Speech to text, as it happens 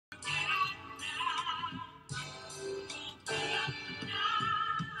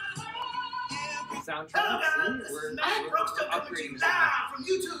soundtrack. Hello guys, this is Matt Brookstone coming to you live from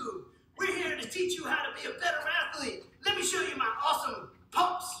YouTube. We're here to teach you how to be a better athlete. Let me show you my awesome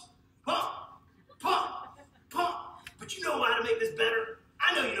pumps. Pump, pump, pump. But you know how to make this better?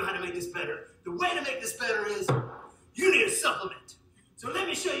 I know you know how to make this better. The way to make this better is you need a supplement. So let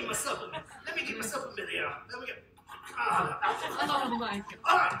me show you my supplement. Let me get my supplement here. Let me get. Oh my God.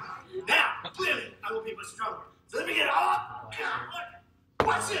 All right, now clearly I will be much stronger. So let me get all.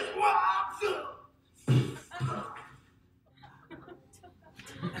 Watch this.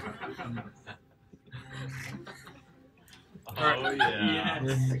 Oh yeah.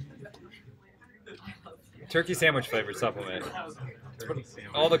 Yes. Turkey sandwich flavored supplement.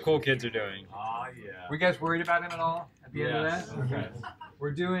 All the cool kids are doing. Oh yeah. Were you guys worried about him at all at the end of Yes. that? Okay.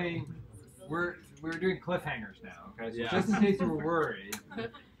 We're doing cliffhangers now. Okay. So Yeah. just in case you were worried.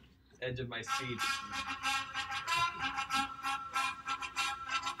 Edge of my seat.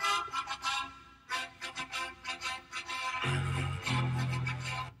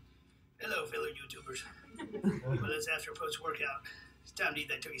 Hello, fellow YouTubers. Well, it's after post-workout. It's time to eat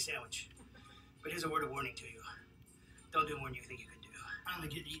that turkey sandwich. But here's a word of warning to you. Don't do more than you think you can do. I only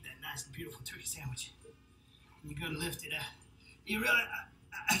get to eat that nice and beautiful turkey sandwich. And you go to lift it. You really,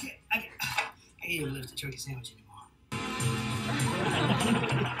 I can't even lift the turkey sandwich anymore.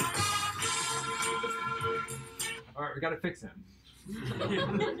 All right, we got to fix him.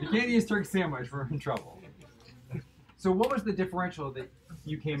 You can't eat his turkey sandwich. We're in trouble. So what was the differential that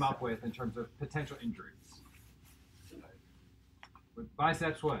you came up with in terms of potential injuries? With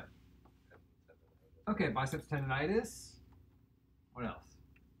biceps, what? Okay, biceps tendonitis. What else?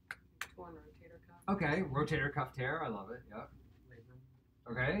 Torn rotator cuff. Okay, rotator cuff tear. I love it. Yep.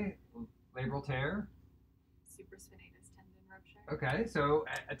 Okay, labral tear. Supraspinatus tendon rupture. Okay, so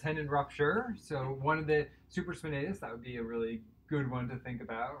a tendon rupture. So one of the supraspinatus, that would be a really good one to think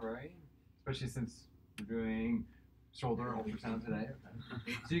about, right? Especially since we're doing shoulder ultrasound today.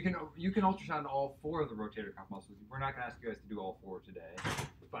 Okay. So you can ultrasound all 4 of the rotator cuff muscles. We're not going to ask you guys to do all 4 today,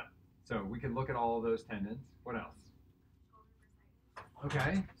 but so we can look at all of those tendons. What else?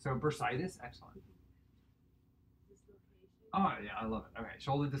 Okay, so bursitis, excellent. Oh yeah, I love it. Okay,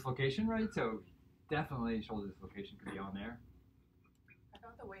 shoulder dislocation, right? So definitely shoulder dislocation could be on there. I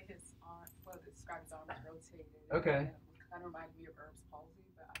thought the way his arm, well, described his arm was rotated. Okay. Kind of reminded me of Erb's palsy,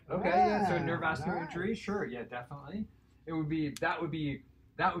 but I Okay, yeah. So neurovascular injury, sure, yeah, definitely. It would be that would be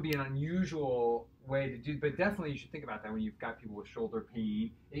an unusual way to do, but definitely you should think about that when you've got people with shoulder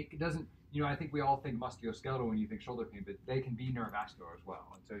pain. It doesn't, I think we all think musculoskeletal when you think shoulder pain, but they can be neurovascular as well.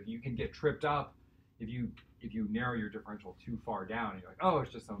 And so if you can get tripped up, if you narrow your differential too far down, and you're like, oh,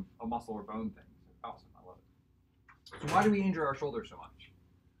 it's just a muscle or bone thing. So, awesome, I love it. So why do we injure our shoulders so much?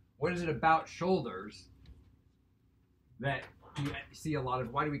 What is it about shoulders that you see a lot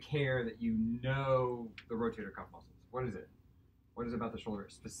of? Why do we care that you know the rotator cuff muscles? What is it? What is it about the shoulder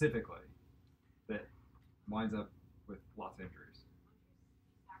specifically that winds up with lots of injuries?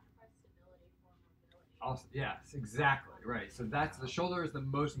 Also, yes, exactly, right. So that's the shoulder is the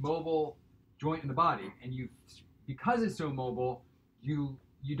most mobile joint in the body, and because it's so mobile, you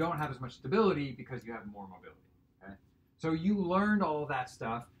don't have as much stability because you have more mobility. Okay? So you learned all of that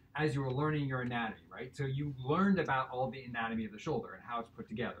stuff as you were learning your anatomy, right? So you learned about all the anatomy of the shoulder and how it's put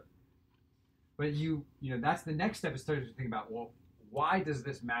together. But that's the next step is starting to think about, well, why does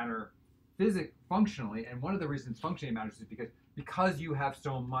this matter functionally? And one of the reasons functionally matters is because you have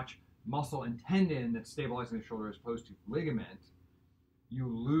so much muscle and tendon that's stabilizing the shoulder as opposed to ligament, you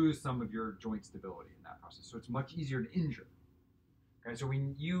lose some of your joint stability in that process. So it's much easier to injure. Okay, so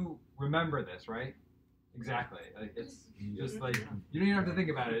when you remember this, right? Exactly. Like it's just like you don't even have to think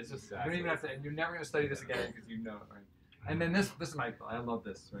about it. It's just you don't even have to. And you're never going to study this again because you know it, right? And then this is I love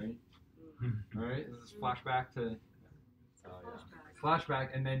this, right? All right, this is flashback to flashback,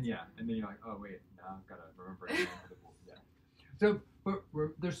 and then you're like, oh wait, now I've got to remember it. Yeah. So, but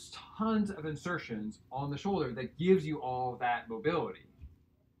there's tons of insertions on the shoulder that gives you all that mobility.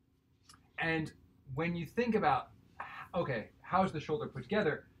 And when you think about, okay, how's the shoulder put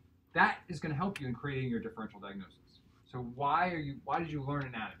together, that is going to help you in creating your differential diagnosis. So why did you learn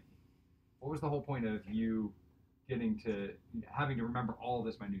anatomy? What was the whole point of you having to remember all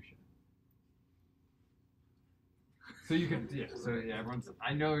this minutia? So you can,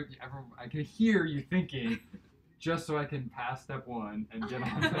 I can hear you thinking, just so I can pass step 1 and get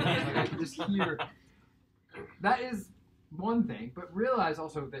on. Like I can just hear. That is one thing, but realize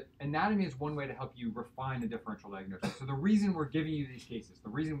also that anatomy is one way to help you refine a differential diagnosis. So the reason we're giving you these cases, the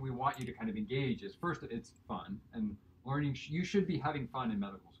reason we want you to kind of engage is, first, it's fun, and learning, you should be having fun in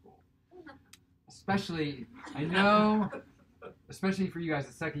medical school. Especially, I know, especially for you guys,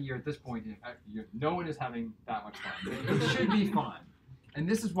 the second year at this point, no one is having that much fun. It should be fun. And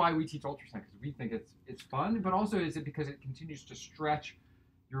this is why we teach ultrasound, because we think it's fun, but also is it because it continues to stretch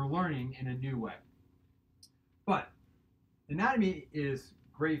your learning in a new way. But anatomy is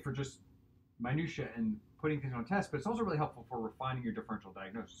great for just minutia and putting things on tests, but it's also really helpful for refining your differential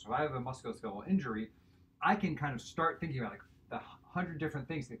diagnosis. So if I have a musculoskeletal injury, I can kind of start thinking about like the 100 different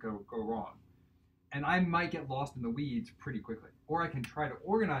things that go wrong. And I might get lost in the weeds pretty quickly. Or I can try to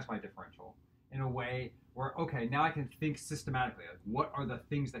organize my differential in a way where, okay, now I can think systematically, like what are the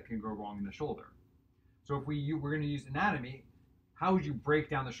things that can go wrong in the shoulder? So if we're going to use anatomy, how would you break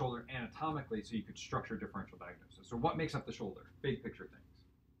down the shoulder anatomically so you could structure differential diagnosis? So what makes up the shoulder? Big picture things.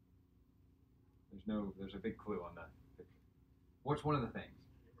 There's a big clue on that picture. What's one of the things?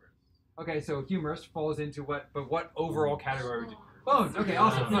 Okay, so humerus falls into what, but what overall category would you? Bones, okay,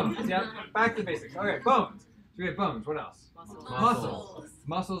 awesome, bones, yeah, back to basics. All right, bones. So we have bones, what else? Muscles.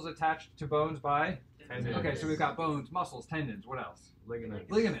 Muscles attached to bones by? Tendons. Okay, so we've got bones, muscles, tendons, what else?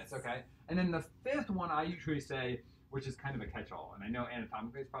 Ligaments. Ligaments, okay. And then the fifth one I usually say, which is kind of a catch-all, and I know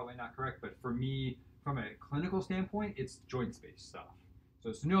anatomically it's probably not correct, but for me, from a clinical standpoint, it's joint space stuff. So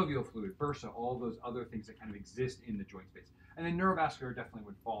synovial fluid, bursa, all those other things that kind of exist in the joint space. And then neurovascular definitely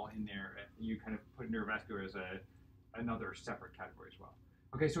would fall in there. You kind of put neurovascular as another separate category as well.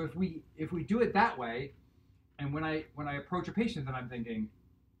 Okay, so if we do it that way, and when I approach a patient, then I'm thinking,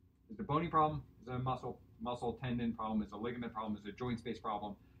 is it a bony problem? Is it a muscle tendon problem? Is it a ligament problem? Is it a joint space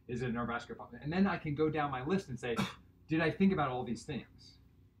problem? Is it a neurovascular problem? And then I can go down my list and say, did I think about all these things?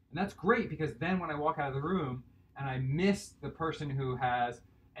 And that's great because then when I walk out of the room and I miss the person who has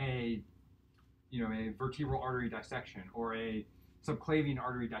a vertebral artery dissection or a subclavian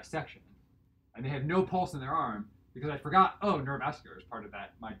artery dissection, and they have no pulse in their arm because I forgot, oh, neurovascular is part of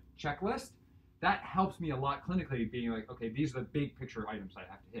that, my checklist, that helps me a lot clinically being like, okay, these are the big picture items I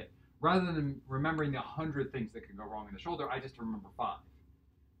have to hit. Rather than remembering the 100 things that can go wrong in the shoulder, I just remember 5.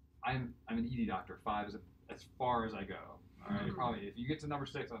 I'm an ED doctor. 5 is as far as I go. All right, probably if you get to number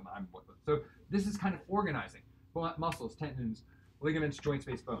 6, I'm with it. So this is kind of organizing muscles, tendons, ligaments, joint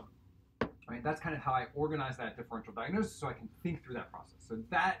space, bone. Right? That's kind of how I organize that differential diagnosis so I can think through that process. So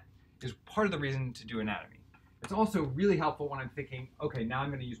that is part of the reason to do anatomy. It's also really helpful when I'm thinking, okay, now I'm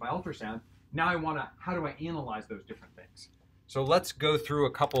going to use my ultrasound. Now how do I analyze those different things? So let's go through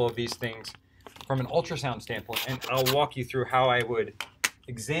a couple of these things from an ultrasound standpoint, and I'll walk you through how I would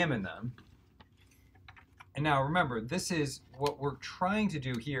examine them. And now remember, this is what we're trying to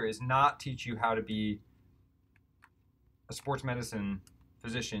do here is not teach you how to be a sports medicine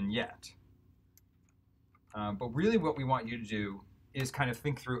physician yet. But really what we want you to do is kind of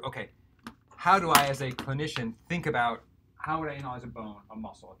think through, okay, how do I as a clinician think about how would I analyze a bone, a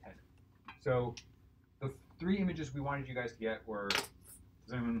muscle, a tendon? So the 3 images we wanted you guys to get were,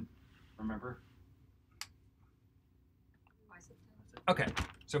 does anyone remember? Okay,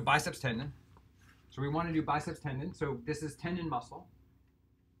 so biceps tendon. So we want to do biceps tendon. So this is tendon muscle.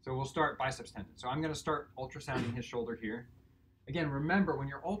 So we'll start biceps tendon. So I'm going to start ultrasounding his shoulder here. Again, remember when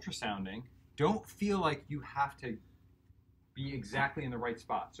you're ultrasounding, don't feel like you have to be exactly in the right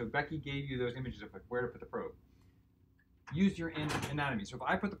spot. So Becky gave you those images of like where to put the probe. Use your anatomy. So if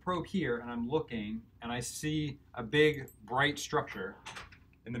I put the probe here and I'm looking and I see a big bright structure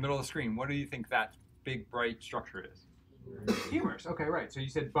in the middle of the screen, what do you think that big bright structure is? Humerus. Okay, right. So you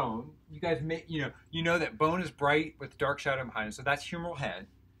said bone. You guys may, you know that bone is bright with dark shadow behind it. So that's humeral head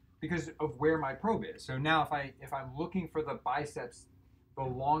because of where my probe is. So now if I'm looking for the biceps, the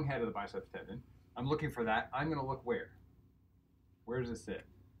long head of the biceps tendon, I'm looking for that. I'm going to look where? Where does it sit?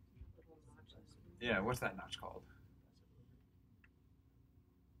 Yeah, what's that notch called?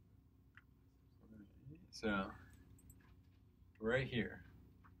 So right here.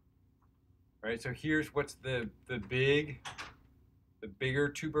 Right, so here's what's the bigger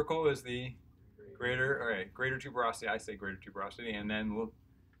tubercle is the greater, all right, greater tuberosity, I say greater tuberosity, and then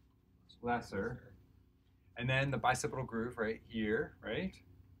lesser. And then the bicipital groove right here, right?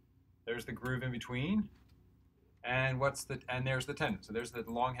 There's the groove in between. And there's the tendon. So there's the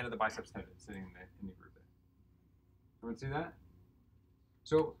long head of the biceps tendon sitting in the groove there. Everyone see that?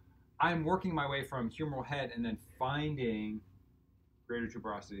 So I'm working my way from humeral head and then finding greater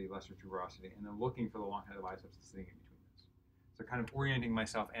tuberosity, lesser tuberosity, and then looking for the long head of the biceps sitting in between those. So kind of orienting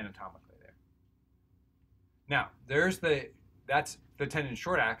myself anatomically there. Now, that's the tendon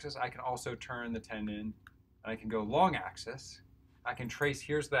short axis. I can also turn the tendon, and I can go long axis. I can trace,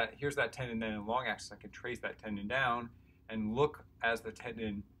 here's that tendon then in long axis. I can trace that tendon down and look as the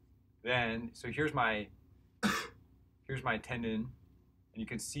tendon then, so here's my tendon, and you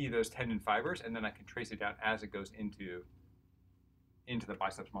can see those tendon fibers, and then I can trace it down as it goes into into the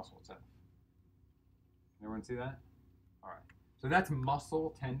biceps muscle itself. Everyone see that? All right. So that's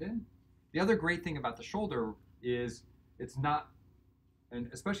muscle tendon. The other great thing about the shoulder is it's not, and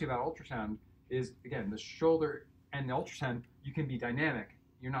especially about ultrasound, is again the shoulder and the ultrasound, you can be dynamic.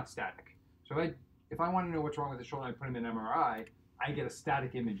 You're not static. So if I want to know what's wrong with the shoulder, I put him in MRI. I get a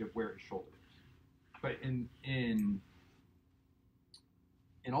static image of where his shoulder is. But in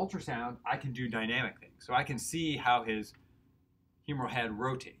ultrasound, I can do dynamic things. So I can see how his humeral head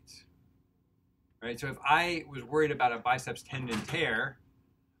rotates. Right? So if I was worried about a biceps tendon tear,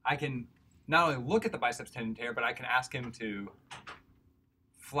 I can not only look at the biceps tendon tear, but I can ask him to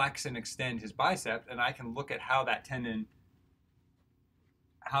flex and extend his bicep, and I can look at how that tendon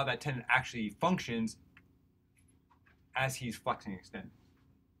actually functions as he's flexing and extending.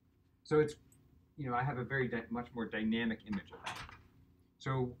 So it's, you know, I have a very much more dynamic image of that.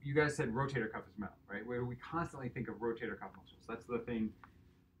 So you guys said rotator cuff is mount, right? Where we constantly think of rotator cuff muscles. That's the thing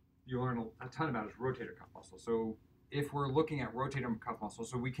you learn a ton about is rotator cuff muscle. So if we're looking at rotator cuff muscle,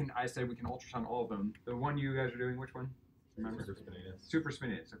 so I said we can ultrasound all of them. The one you guys are doing, which one? Remember?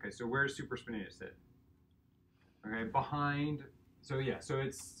 Supraspinatus. Okay, so where's supraspinatus sit? Okay, behind. So yeah, so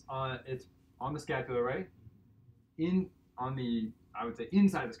it's on the scapula, right? I would say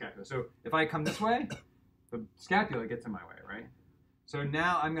inside the scapula. So if I come this way, the scapula gets in my way, right? So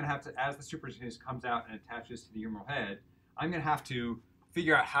now I'm going to have to, as the supraspinatus comes out and attaches to the humeral head, I'm going to have to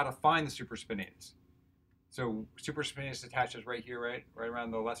figure out how to find the supraspinatus. So supraspinatus attaches right here, right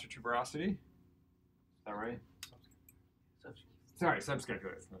around the lesser tuberosity. Is that right? Sorry,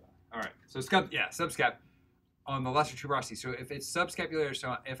 subscapular. All right. So subscap on the lesser tuberosity. So if it's subscapular,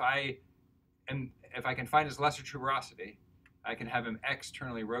 so if I can find his lesser tuberosity, I can have him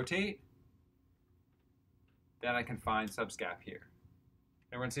externally rotate. Then I can find subscap here.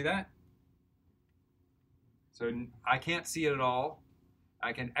 Everyone see that? So I can't see it at all.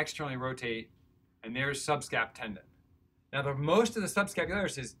 I can externally rotate, and there's subscap tendon. Now, most of the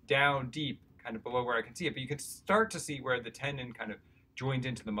subscapularis is down deep, kind of below where I can see it, but you can start to see where the tendon kind of joins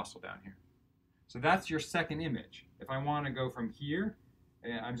into the muscle down here. So that's your second image. If I want to go from here,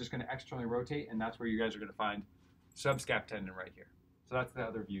 I'm just going to externally rotate, and that's where you guys are going to find subscap tendon right here. So that's the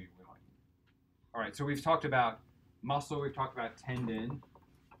other view we want. All right, so we've talked about muscle, we've talked about tendon.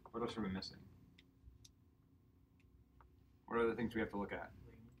 What else are we missing? What are the things we have to look at?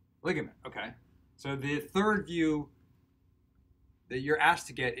 Ligament, okay. So the third view that you're asked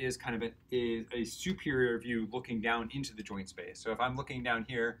to get is kind of a superior view looking down into the joint space. So if I'm looking down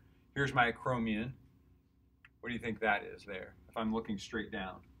here, here's my acromion. What do you think that is there? If I'm looking straight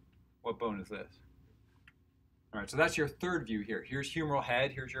down, what bone is this? All right, so that's your third view here. Here's humeral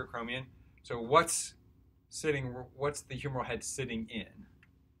head, here's your acromion. So what's the humeral head sitting in?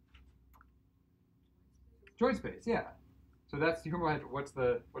 Joint space, yeah. So that's the humeral head. What's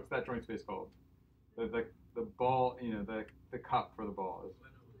that joint space called? The ball, you know, the cup for the ball is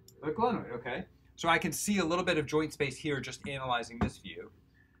the glenoid. Okay. So I can see a little bit of joint space here just analyzing this view.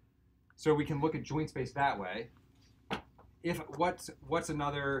 So we can look at joint space that way. What's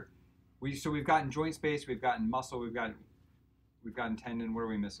another? So we've gotten joint space, we've gotten muscle, we've gotten tendon. What are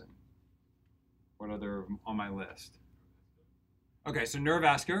we missing? What other on my list? Okay, so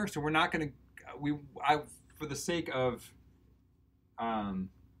neurovascular. So we're not going to for the sake of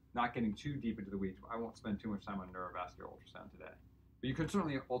not getting too deep into the weeds, I won't spend too much time on neurovascular ultrasound today. But you can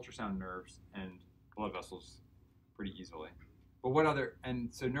certainly ultrasound nerves and blood vessels pretty easily. But what other, and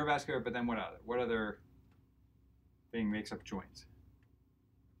so neurovascular, but then what other thing makes up joints?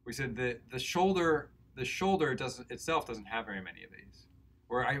 We said the shoulder itself doesn't have very many of these.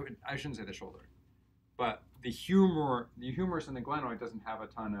 Or I shouldn't say the shoulder. But the humerus and the glenoid doesn't have a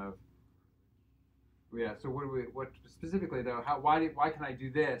ton of. Yeah. So what specifically though? Why can I do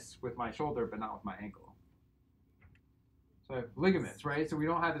this with my shoulder but not with my ankle? So ligaments, right? So we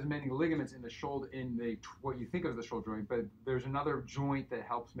don't have as many ligaments in the shoulder what you think of the shoulder joint, but there's another joint that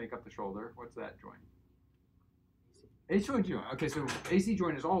helps make up the shoulder. What's that joint? AC joint. Okay, so AC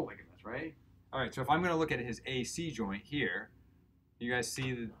joint is all ligaments, right? All right. So if I'm going to look at his AC joint here, you guys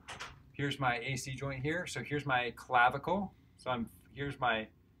see here's my AC joint here. So here's my clavicle. So I'm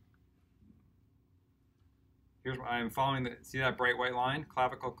following see that bright white line?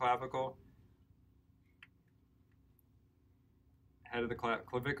 Clavicle. Head of the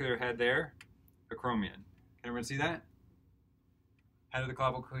clavicular head there, acromion. Can everyone see that? Head of the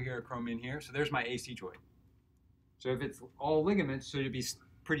clavicle here, acromion here. So there's my AC joint. So if it's all ligaments, so it'd be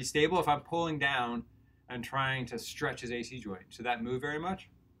pretty stable. If I'm pulling down and trying to stretch his AC joint, should that move very much?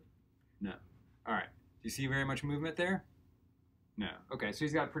 No. All right. Do you see very much movement there? No. Okay, so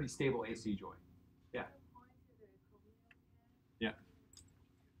he's got a pretty stable AC joint. Yeah. Yeah.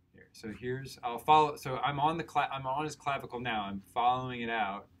 So here's, I'll follow, so I'm on his clavicle now. I'm following it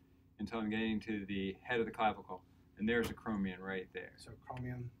out until I'm getting to the head of the clavicle. And there's a chromium right there. So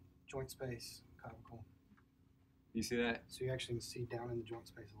chromium, joint space, clavicle. You see that? So you actually can see down in the joint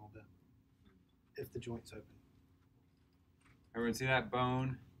space a little bit if the joint's open. Everyone see that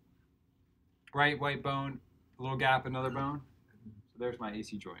bone? Bright white bone, a little gap, another bone. So there's my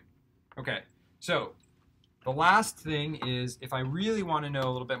AC joint. Okay, so the last thing is if I really want to know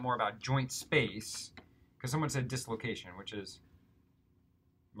a little bit more about joint space, because someone said dislocation, which is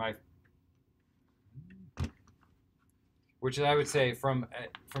which I would say from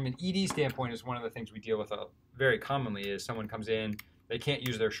an ED standpoint is one of the things we deal with very commonly is someone comes in, they can't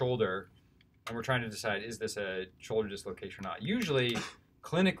use their shoulder, and we're trying to decide, is this a shoulder dislocation or not? Usually,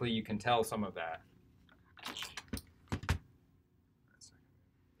 clinically, you can tell some of that.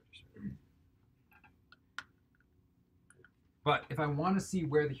 But if I want to see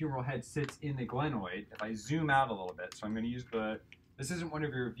where the humeral head sits in the glenoid, if I zoom out a little bit, so I'm going to use this isn't one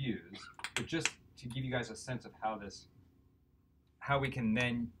of your views, but just to give you guys a sense of how we can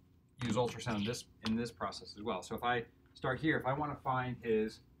then use ultrasound in this process as well. So if I start here, if I want to find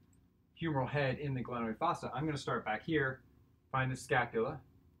his humeral head in the glenoid fossa, I'm going to start back here, find the scapula,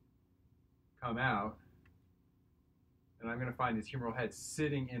 come out, and I'm going to find his humeral head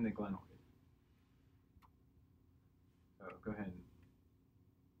sitting in the glenoid. So go ahead.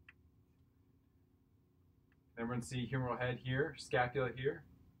 Everyone see humeral head here, scapula here?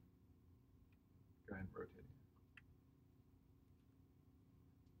 Go ahead and rotate.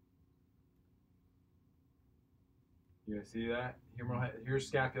 You guys see that? Humeral head, here's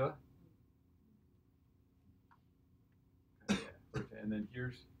scapula. Okay, yeah. And then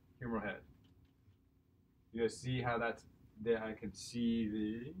here's humeral head. You guys see how that's there? I can see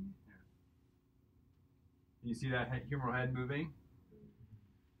the. Yeah. You see that humeral head moving,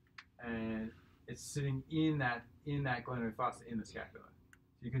 and it's sitting in that glenoid fossa in the scapula.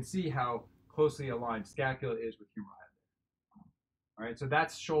 So you can see how closely aligned scapula is with humeral head. All right, so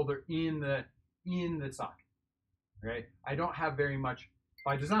that's shoulder in the socket. Right? I don't have very much,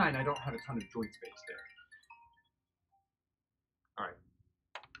 by design, I don't have a ton of joint space there. All right.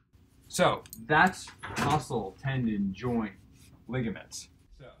 So that's muscle, tendon, joint, ligaments.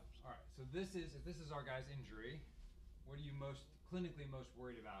 So, all right. So if this is our guy's injury, what are you clinically most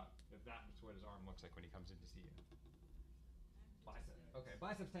worried about if that's what his arm looks like when he comes in to see you? Bicep. Okay,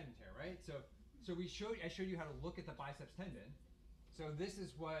 biceps tendon tear, right? So I showed you how to look at the biceps tendon. So this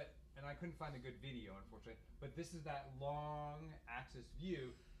is what, and I couldn't find a good video, unfortunately, but this is that long axis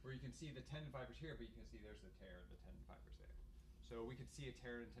view where you can see the tendon fibers here, but you can see there's the tear of the tendon fibers there. So we could see a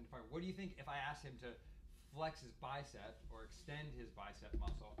tear in the tendon fiber. What do you think if I asked him to flex his bicep or extend his bicep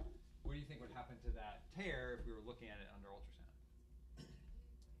muscle? What do you think would happen to that tear if we were looking at it under ultrasound?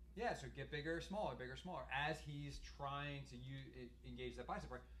 Yeah, so get bigger, smaller, as he's trying to engage that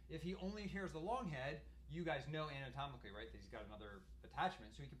bicep, right? If he only hears the long head, you guys know anatomically, right, that he's got another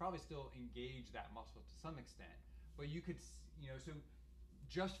attachment, so he can probably still engage that muscle to some extent. But you could, so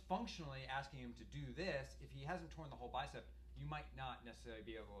just functionally asking him to do this, if he hasn't torn the whole bicep, you might not necessarily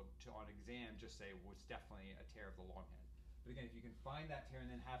be able to, on exam, just say, well, it's definitely a tear of the long head. But again, if you can find that tear and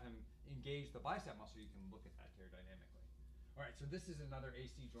then have him engage the bicep muscle, you can look at that tear dynamically. All right, so this is another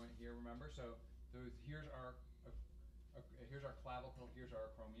AC joint here, remember? So here's our clavicle, here's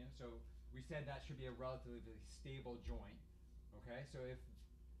our acromion. So we said that should be a relatively stable joint. Okay, so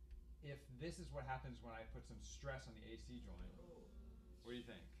if this is what happens when I put some stress on the AC joint, what do you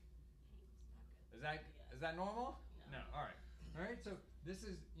think? Is that normal? No. All right. So this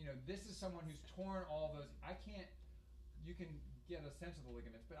is someone who's torn all those. You can get a sense of the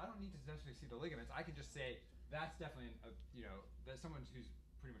ligaments, but I don't need to necessarily see the ligaments. I can just say that's definitely that's someone who's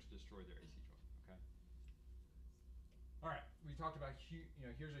pretty much destroyed their AC joint. Okay. All right, we talked about,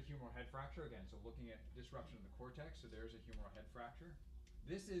 here's a humeral head fracture again. So looking at disruption of the cortex, so there's a humeral head fracture.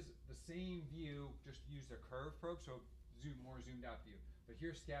 This is the same view, just use a curve probe, so more zoomed out view. But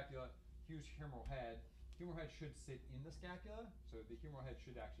here's scapula, here's humeral head. Humeral head should sit in the scapula, so the humeral head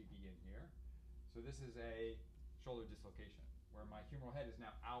should actually be in here. So this is a shoulder dislocation, where my humeral head is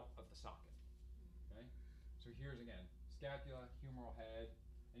now out of the socket. Okay? So here's again, scapula, humeral head,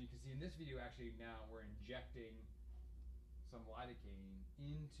 and you can see in this video actually now we're injecting some lidocaine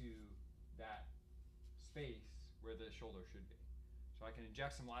into that space where the shoulder should be. So I can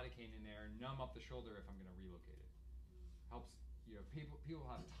inject some lidocaine in there, numb up the shoulder if I'm going to relocate it. Helps, people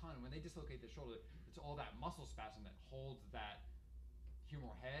have a ton, when they dislocate the shoulder, it's all that muscle spasm that holds that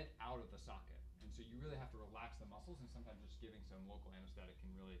humeral head out of the socket. And so you really have to relax the muscles, and sometimes just giving some local anesthetic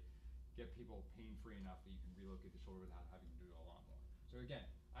can really get people pain-free enough that you can relocate the shoulder without having to do it a lot more. So again,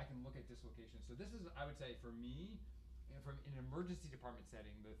 I can look at dislocations. So this is, I would say, for me, from in an emergency department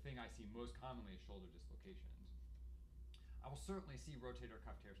setting, the thing I see most commonly is shoulder dislocations. I will certainly see rotator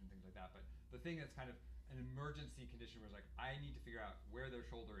cuff tears and things like that, but the thing that's kind of an emergency condition where it's like, I need to figure out where their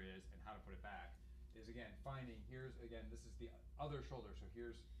shoulder is and how to put it back, is again, finding, here's, again, this is the other shoulder, so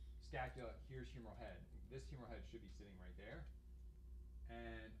here's scapula, here's humeral head. This humeral head should be sitting right there.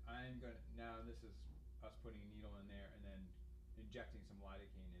 And I'm gonna, now this is us putting a needle in there and then injecting some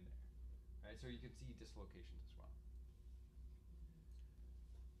lidocaine in there. Right, so you can see dislocations as well.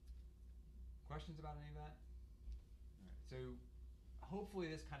 Questions about any of that? All right, so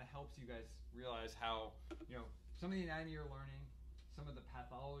hopefully this kind of helps you guys realize how, some of the anatomy you're learning, some of the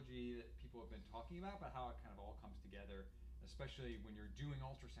pathology that people have been talking about, but how it kind of all comes together, especially when you're doing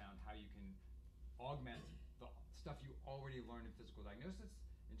ultrasound, how you can augment the stuff you already learned in physical diagnosis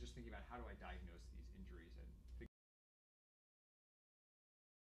and just thinking about how do I diagnose the